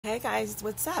Hey guys,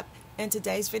 what's up? In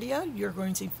today's video, you're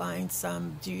going to find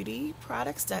some beauty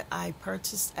products that I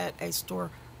purchased at a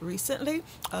store recently,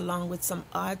 along with some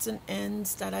odds and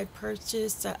ends that I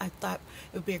purchased that I thought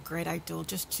it would be a great idea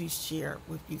just to share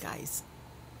with you guys.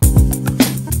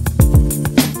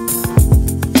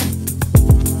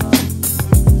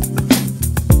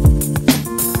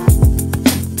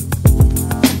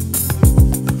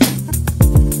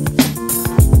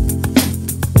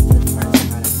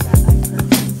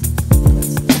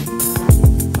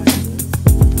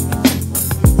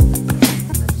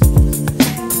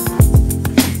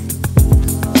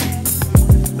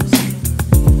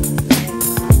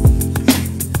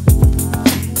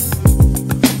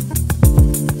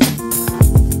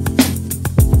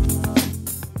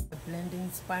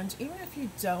 Sponge. Even if you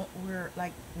don't wear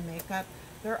like makeup,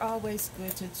 they're always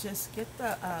good to just get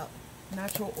the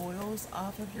natural oils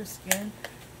off of your skin.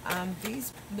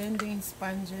 These blending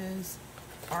sponges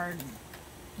are,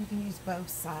 you can use both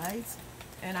sides,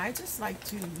 and I just like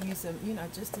to use them, you know,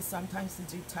 just to sometimes to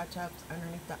do touch-ups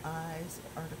underneath the eyes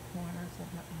or the corners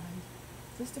of the eyes,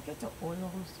 just to get the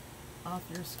oils off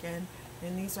your skin.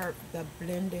 And these are the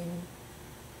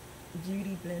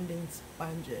beauty blending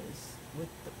sponges with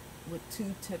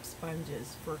two tip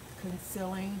sponges for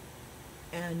concealing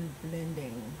and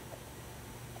blending.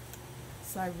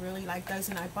 So I really like those,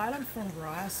 and I bought them from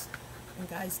Ross, and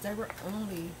guys, they were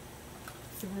only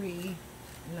 $3.99.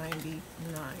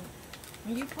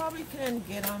 And you probably can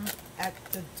get them at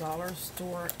the dollar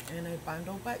store in a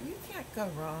bundle, but you can't go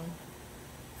wrong.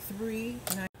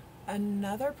 $3.99.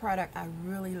 Another product I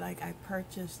really like, I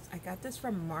got this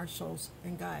from Marshall's,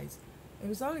 and guys, it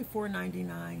was only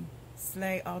 $4.99.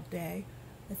 Slay all day.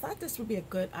 I thought this would be a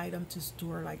good item to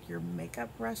store like your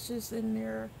makeup brushes in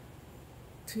there,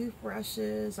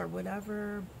 toothbrushes or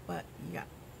whatever, but yeah,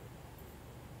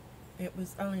 it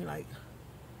was only like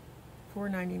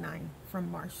 $4.99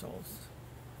 from Marshall's.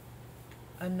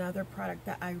 Another product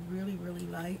that I really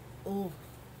like, oh,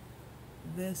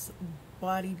 this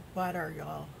body butter,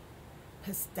 y'all.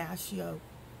 Pistachio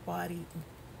body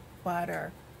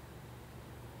butter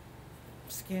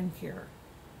skincare.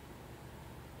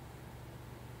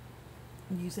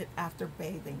 Use it after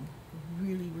bathing.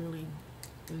 Really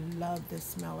love the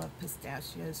smell of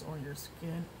pistachios on your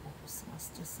skin. Oh, it smells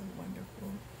just so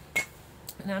wonderful.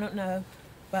 And I don't know,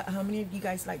 but how many of you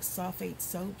guys like sulfate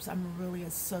soaps? I'm really a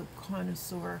soap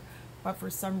connoisseur, but for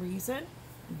some reason,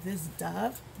 this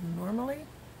Dove, normally,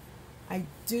 I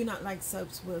do not like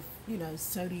soaps with, you know,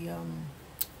 sodium,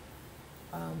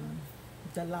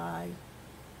 dye,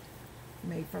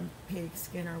 made from pig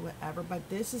skin or whatever, but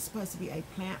this is supposed to be a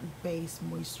plant-based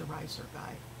moisturizer,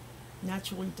 guy,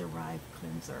 naturally derived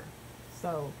cleanser.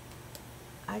 So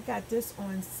I got this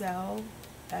on sale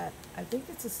at, I think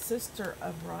it's a sister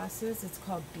of Ross's. It's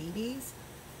called Beatty's,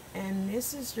 and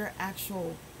this is your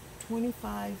actual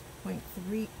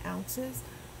 25.3 ounces.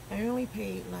 I only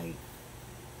paid like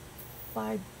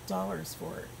 $5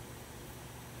 for it,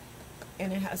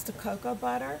 and it has the cocoa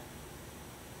butter,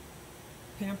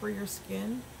 pamper your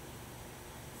skin,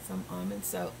 some almonds.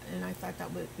 So, and I thought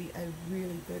that would be a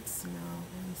really good smell.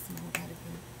 Let me smell that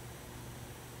again.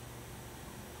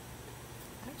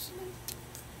 Actually,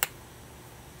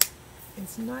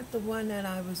 it's not the one that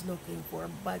I was looking for,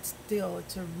 but still,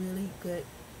 it's a really good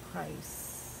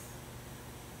price.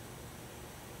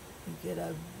 You get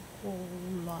a whole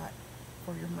lot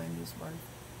for your money's worth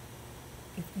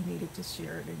if you needed to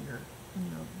share it in your, you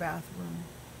know, bathroom,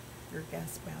 your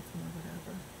guest bathroom or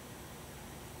whatever.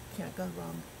 Can't go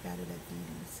wrong. Got it at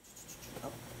Beatty's.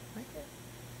 Oh, right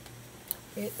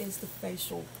there. It is the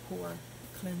facial pore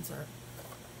cleanser.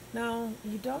 Now,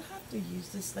 you don't have to use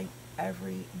this like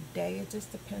every day. It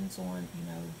just depends on, you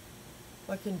know,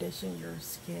 what condition your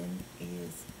skin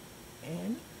is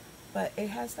in. But it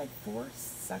has like 4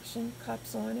 suction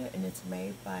cups on it, and it's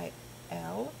made by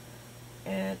Elle.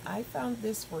 And I found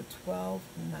this for $12.99.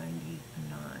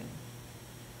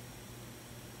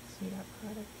 See that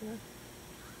product there?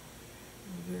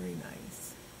 Very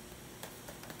nice.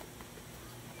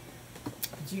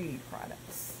 Beauty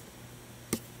products.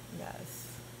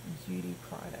 Yes, beauty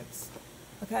products.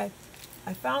 Okay,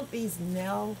 I found these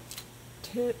nail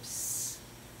tips.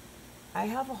 I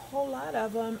have a whole lot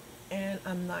of them, and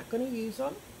I'm not going to use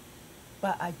them,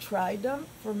 but I tried them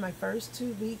for my first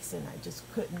 2 weeks, and I just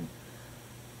couldn't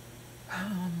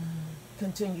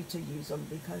continue to use them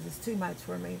because it's too much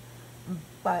for me.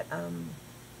 But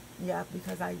yeah,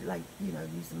 because I like, you know,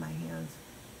 using my hands.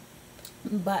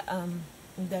 But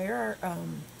they are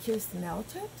Kiss nail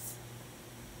tips,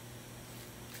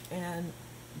 and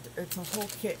it's a whole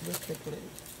kit with the glue.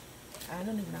 I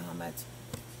don't even know how much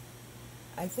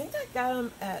I think I got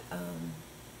them at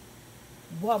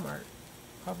Walmart.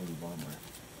 Probably Walmart.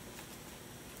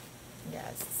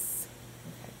 Yes.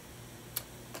 Okay.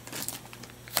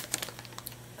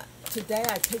 Today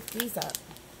I picked these up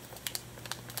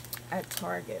at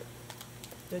Target.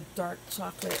 The dark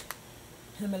chocolate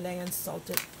Himalayan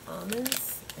salted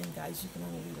almonds. And guys, you can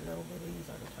only eat a little bit of these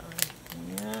at a time.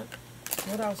 Yeah.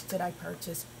 What else did I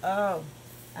purchase? Oh,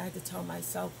 I had to tell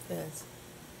myself this.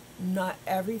 Not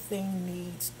everything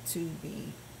needs to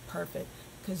be perfect.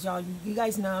 Because y'all, you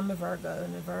guys know I'm a Virgo,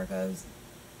 and the Virgos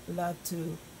love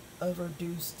to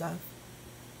overdo stuff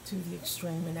to the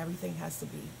extreme, and everything has to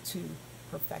be to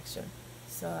perfection.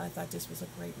 So I thought this was a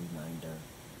great reminder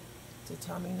to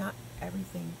tell me not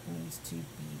everything needs to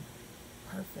be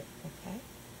perfect, okay?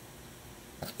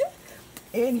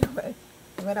 Anyway,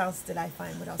 what else did I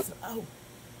find? What else? Oh,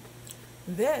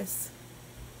 this.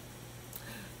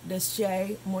 The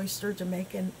Shea Moisture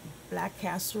Jamaican Black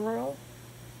Castor Oil.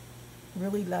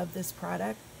 Really love this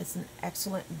product. It's an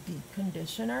excellent deep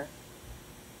conditioner.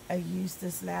 I used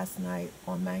this last night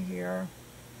on my hair.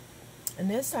 And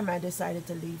this time I decided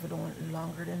to leave it on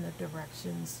longer than the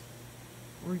directions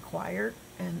required.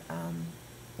 And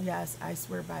yes, I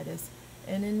swear by this.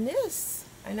 And in this,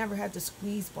 I never had the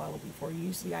squeeze bottle before.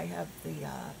 Usually I have the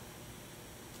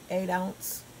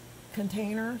 8-ounce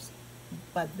containers.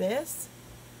 But this,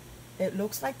 it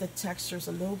looks like the texture's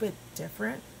a little bit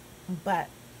different. But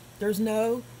there's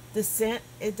no, the scent,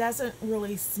 it doesn't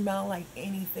really smell like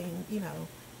anything, you know,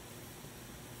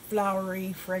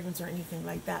 flowery fragrance or anything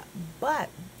like that. But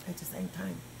at the same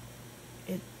time,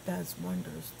 it does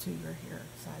wonders to your hair.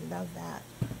 So I love that.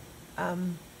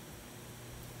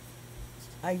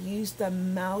 I used the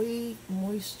Maui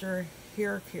Moisture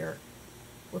Hair Care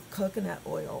with coconut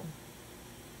oil.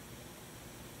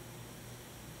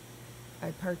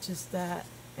 I purchased that,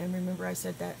 and remember I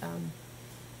said that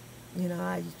you know,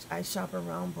 I shop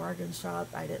around bargain shop.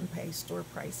 I didn't pay store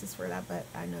prices for that, but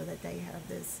I know that they have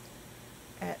this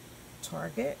at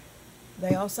Target.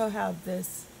 They also have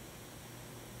this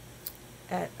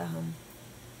at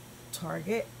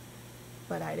Target,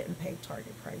 but I didn't pay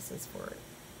Target prices for it.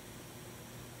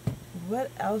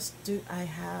 What else do I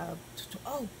have?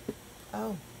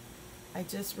 Oh, I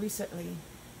just recently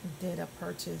did a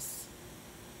purchase.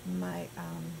 My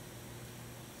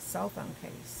cell phone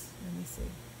case. Let me see.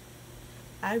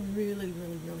 I really,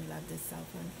 really, really love this cell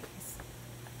phone case.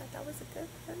 I thought that was a good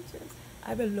purchase.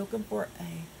 I've been looking for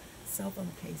a cell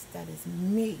phone case that is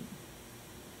me.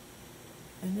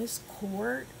 And this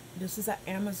cord, this is an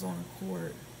Amazon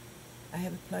cord. I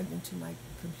have it plugged into my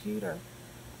computer.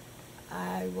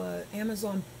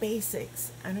 Amazon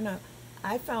Basics. I don't know.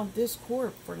 I found this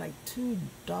cord for like $2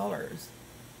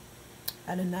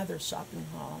 at another shopping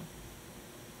haul.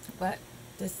 But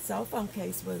this cell phone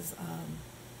case was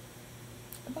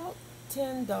about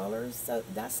 $10, so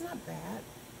that's not bad.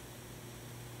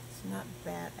 It's not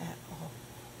bad at all.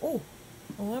 Oh,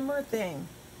 one more thing.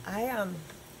 I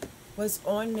was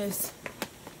on this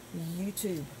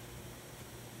YouTube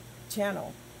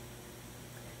channel.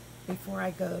 Before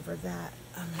I go over that,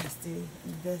 let's do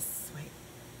this. Wait.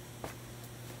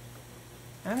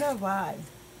 I don't know why,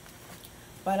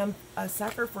 but I'm a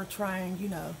sucker for trying, you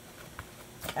know,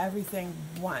 everything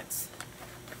once.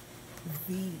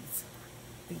 These,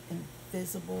 the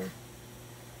invisible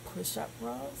push-up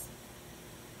bras,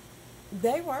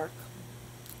 they work.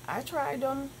 I tried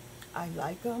them. I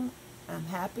like them. I'm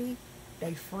happy.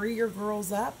 They free your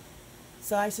girls up.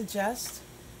 So I suggest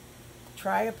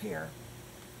try a pair.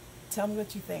 Tell me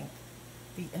what you think.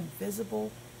 The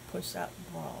invisible push-up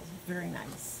bras. Very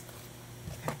nice.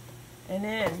 Okay. And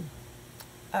then,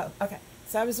 oh, okay.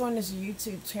 So I was on this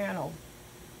YouTube channel.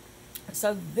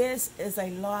 So this is a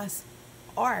lost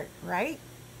art, right?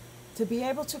 To be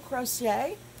able to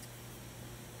crochet.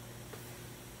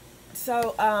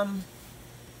 So,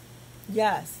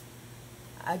 yes.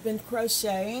 I've been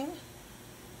crocheting.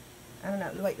 I don't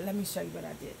know. Wait, let me show you what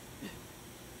I did.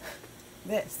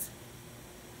 This.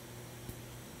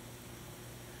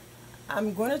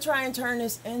 I'm going to try and turn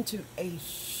this into a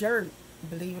shirt,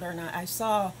 believe it or not. I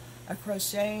saw a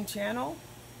crocheting channel,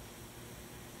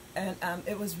 and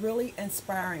it was really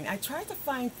inspiring. I tried to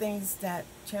find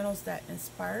channels that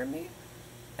inspire me,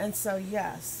 and so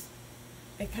yes,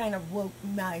 it kind of woke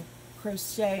my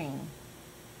crocheting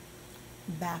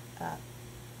back up.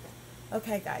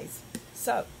 Okay, guys,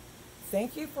 so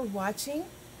thank you for watching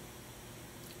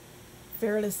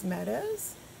Fearless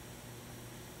Meadows.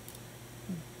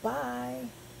 Bye.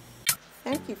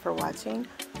 Thank you for watching.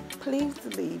 Please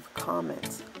leave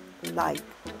comments, like,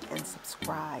 and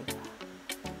subscribe.